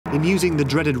In using the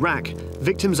dreaded rack,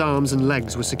 victims' arms and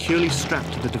legs were securely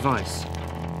strapped to the device.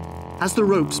 As the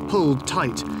ropes pulled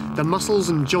tight, the muscles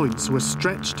and joints were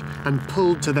stretched and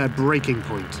pulled to their breaking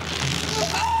point.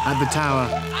 At the tower,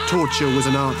 torture was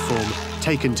an art form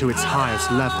taken to its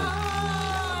highest level.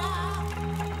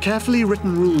 Carefully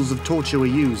written rules of torture were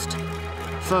used.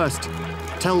 First,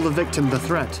 tell the victim the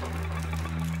threat.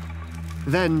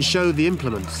 Then show the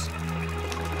implements.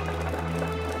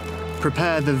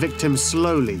 Prepare the victim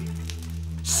slowly.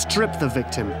 Strip the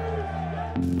victim.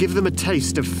 Give them a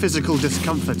taste of physical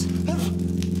discomfort.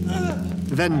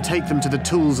 Then take them to the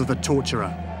tools of the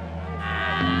torturer.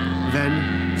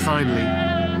 Then, finally,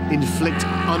 inflict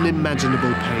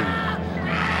unimaginable pain.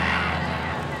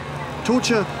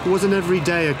 Torture was an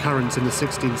everyday occurrence in the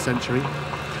 16th century,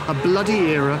 a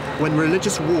bloody era when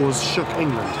religious wars shook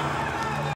England.